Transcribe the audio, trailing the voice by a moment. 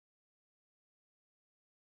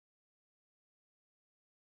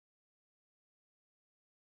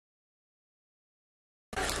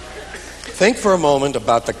think for a moment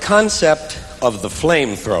about the concept of the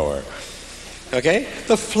flamethrower. Okay?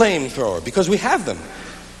 The flamethrower, because we have them.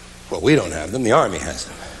 Well, we don't have them, the Army has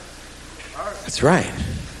them. That's right.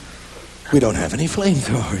 We don't have any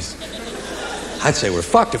flamethrowers. I'd say we're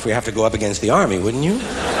fucked if we have to go up against the Army, wouldn't you?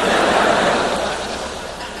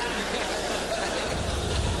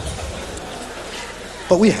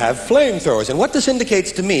 But we have flamethrowers, and what this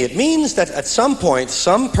indicates to me, it means that at some point,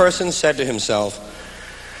 some person said to himself,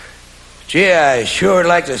 gee, I sure would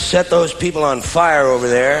like to set those people on fire over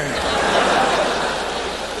there,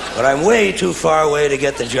 but I'm way too far away to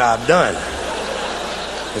get the job done.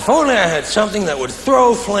 If only I had something that would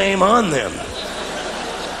throw flame on them.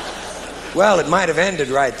 Well, it might have ended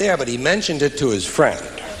right there, but he mentioned it to his friend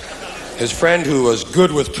who was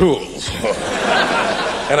good with tools.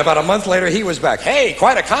 And about a month later, he was back. Hey,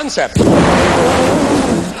 quite a concept.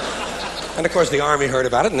 And of course, the Army heard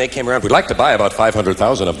about it, and they came around. We'd like to buy about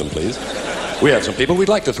 500,000 of them, please. We have some people we'd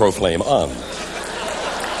like to throw flame on.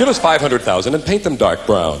 Give us 500,000 and paint them dark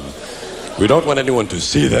brown. We don't want anyone to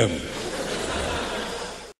see them.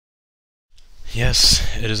 Yes,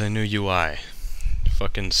 it is a new UI.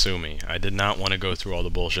 Fucking sue me. I did not want to go through all the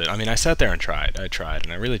bullshit. I mean, I sat there and tried,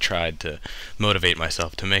 and I really tried to motivate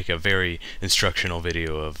myself to make a very instructional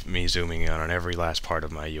video of me zooming in on every last part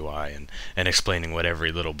of my UI and explaining what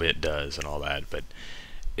every little bit does and all that, but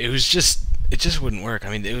it just wouldn't work. I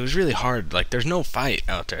mean, it was really hard. Like, there's no fight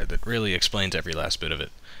out there that really explains every last bit of it.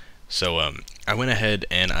 So, I went ahead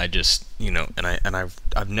and I just, you know, and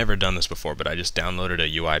I've never done this before, but I just downloaded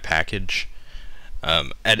a UI package.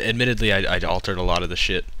 Admittedly, I altered a lot of the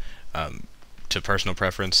shit to personal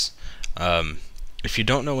preference. If you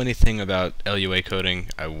don't know anything about LUA coding,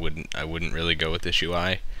 I wouldn't really go with this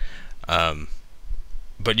UI.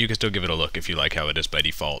 But you can still give it a look if you like how it is by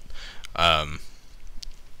default.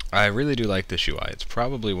 I really do like this UI. It's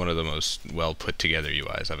probably one of the most well put together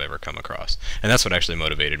UIs I've ever come across, and that's what actually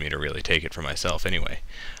motivated me to really take it for myself anyway.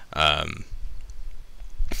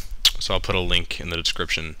 So I'll put a link in the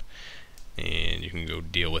description, and you can go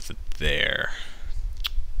deal with it there.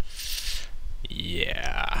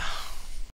 Yeah.